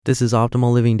This is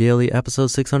Optimal Living Daily, episode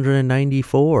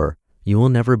 694. You will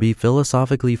never be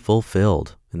philosophically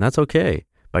fulfilled, and that's okay,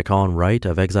 by Colin Wright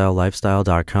of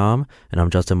ExileLifestyle.com, and I'm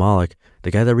Justin Malik,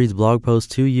 the guy that reads blog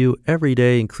posts to you every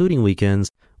day, including weekends,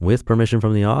 with permission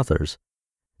from the authors.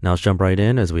 Now let's jump right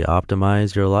in as we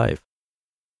optimize your life.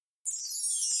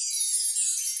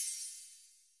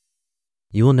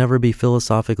 You will never be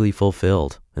philosophically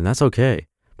fulfilled, and that's okay,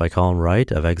 by Colin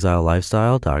Wright of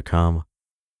ExileLifestyle.com.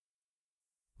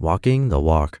 Walking the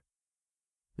walk.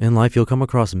 In life, you'll come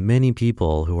across many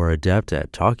people who are adept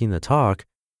at talking the talk,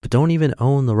 but don't even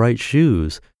own the right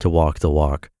shoes to walk the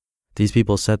walk. These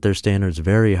people set their standards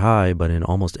very high, but in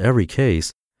almost every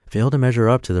case, fail to measure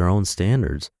up to their own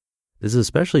standards. This is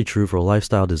especially true for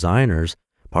lifestyle designers,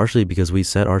 partially because we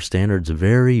set our standards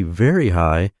very, very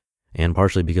high, and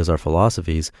partially because our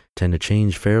philosophies tend to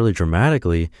change fairly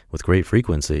dramatically with great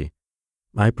frequency.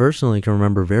 I personally can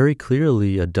remember very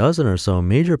clearly a dozen or so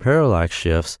major parallax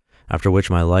shifts after which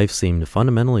my life seemed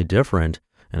fundamentally different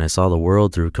and I saw the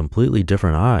world through completely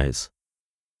different eyes.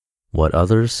 What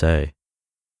others say.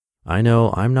 I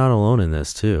know I'm not alone in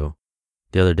this too.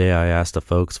 The other day I asked the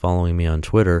folks following me on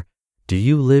Twitter, "Do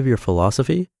you live your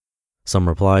philosophy?" Some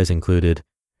replies included,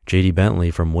 JD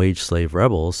Bentley from Wage Slave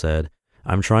Rebel said,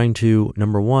 "I'm trying to,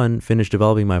 number 1, finish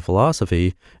developing my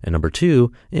philosophy, and number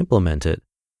 2, implement it."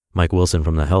 Mike Wilson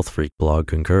from the Health Freak blog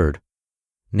concurred.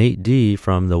 Nate D.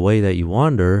 from The Way That You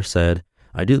Wander said,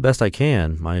 "I do the best I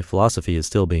can. My philosophy is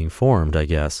still being formed, I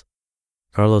guess."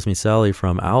 Carlos Misali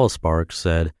from Owl Spark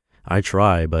said, "I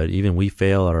try, but even we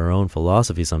fail at our own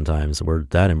philosophy sometimes. We're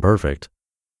that imperfect."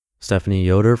 Stephanie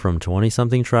Yoder from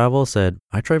 20-something Travel said,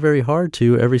 "I try very hard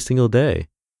to every single day."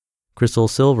 Crystal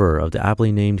Silver of the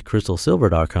aptly named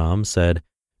crystalsilver.com said,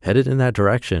 "Headed in that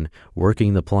direction,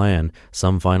 working the plan.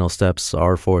 Some final steps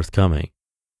are forthcoming."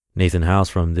 Nathan House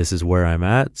from This Is Where I'm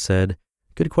At said,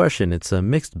 "Good question. It's a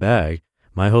mixed bag.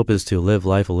 My hope is to live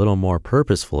life a little more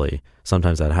purposefully.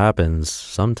 Sometimes that happens,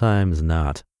 sometimes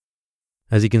not."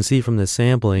 As you can see from this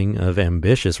sampling of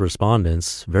ambitious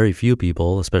respondents, very few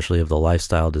people, especially of the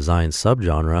lifestyle design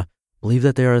subgenre, believe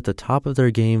that they are at the top of their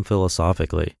game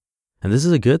philosophically. And this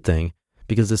is a good thing,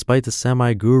 because despite the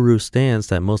semi-guru stance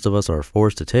that most of us are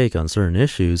forced to take on certain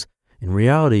issues, in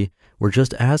reality, we're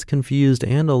just as confused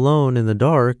and alone in the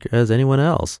dark as anyone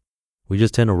else. We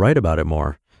just tend to write about it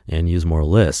more and use more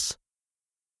lists.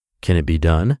 Can it be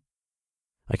done?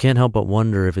 I can't help but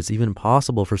wonder if it's even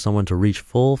possible for someone to reach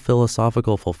full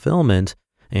philosophical fulfillment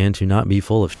and to not be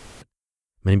full of shit.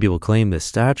 Many people claim this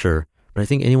stature, but I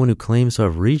think anyone who claims to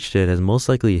have reached it has most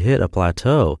likely hit a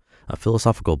plateau, a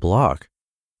philosophical block.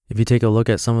 If you take a look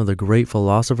at some of the great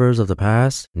philosophers of the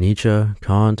past, Nietzsche,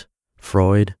 Kant,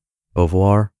 Freud,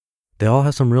 Beauvoir, they all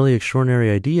have some really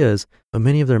extraordinary ideas, but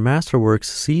many of their masterworks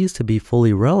cease to be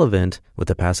fully relevant with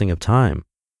the passing of time.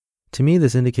 To me,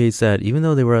 this indicates that even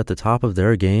though they were at the top of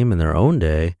their game in their own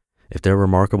day, if their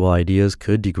remarkable ideas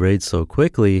could degrade so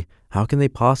quickly, how can they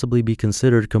possibly be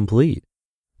considered complete?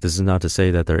 This is not to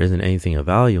say that there isn't anything of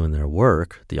value in their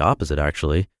work, the opposite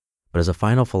actually, but as a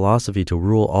final philosophy to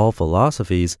rule all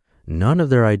philosophies, none of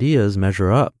their ideas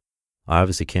measure up. I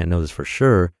obviously can't know this for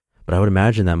sure, but I would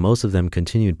imagine that most of them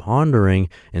continued pondering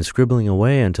and scribbling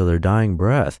away until their dying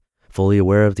breath, fully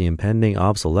aware of the impending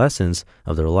obsolescence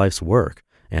of their life's work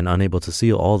and unable to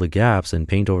seal all the gaps and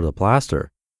paint over the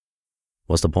plaster.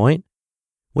 What's the point?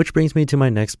 Which brings me to my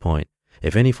next point.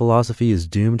 If any philosophy is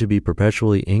doomed to be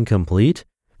perpetually incomplete,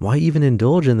 why even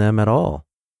indulge in them at all?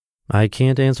 I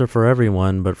can't answer for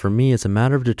everyone, but for me, it's a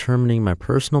matter of determining my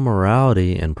personal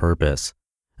morality and purpose.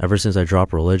 Ever since I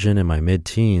dropped religion in my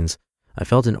mid-teens, I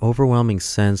felt an overwhelming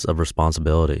sense of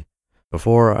responsibility.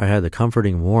 Before, I had the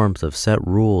comforting warmth of set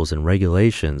rules and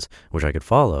regulations, which I could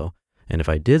follow, and if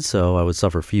I did so, I would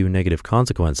suffer few negative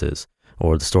consequences,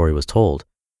 or the story was told.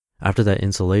 After that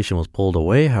insulation was pulled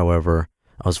away, however,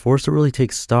 I was forced to really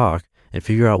take stock and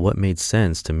figure out what made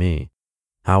sense to me.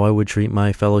 How I would treat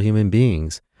my fellow human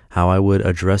beings, how I would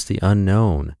address the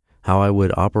unknown, how I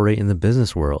would operate in the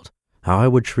business world, how I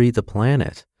would treat the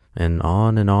planet, and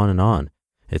on and on and on.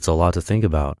 It's a lot to think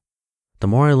about. The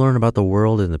more I learn about the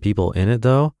world and the people in it,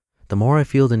 though, the more I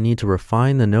feel the need to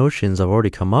refine the notions I've already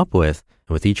come up with,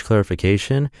 and with each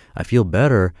clarification, I feel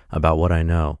better about what I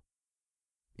know.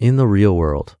 In the real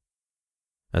world.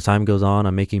 As time goes on,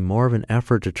 I'm making more of an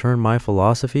effort to turn my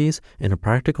philosophies into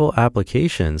practical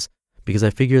applications, because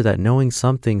I figure that knowing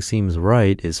something seems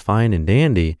right is fine and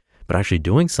dandy, but actually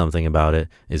doing something about it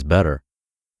is better.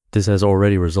 This has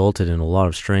already resulted in a lot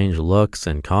of strange looks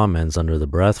and comments under the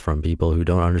breath from people who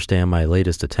don't understand my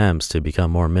latest attempts to become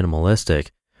more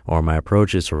minimalistic, or my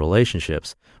approaches to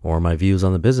relationships, or my views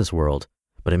on the business world.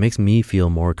 but it makes me feel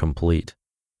more complete.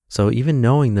 So even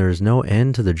knowing there is no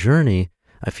end to the journey,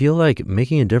 I feel like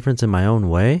making a difference in my own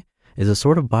way is a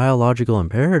sort of biological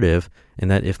imperative, in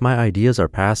that if my ideas are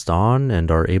passed on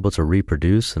and are able to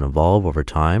reproduce and evolve over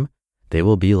time, they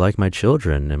will be like my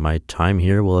children, and my time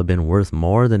here will have been worth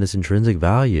more than its intrinsic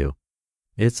value.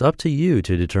 It's up to you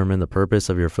to determine the purpose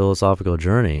of your philosophical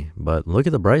journey, but look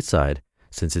at the bright side.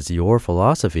 Since it's your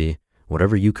philosophy,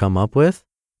 whatever you come up with,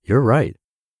 you're right.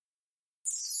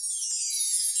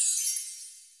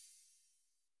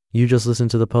 You just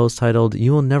listened to the post titled,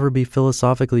 "You Will Never Be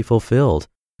Philosophically Fulfilled,"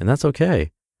 and that's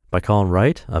okay, by Colin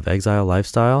Wright of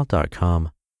ExileLifestyle.com.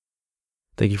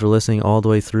 Thank you for listening all the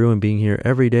way through and being here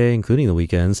every day, including the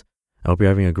weekends. I hope you're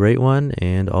having a great one,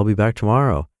 and I'll be back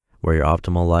tomorrow, where your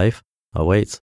optimal life awaits.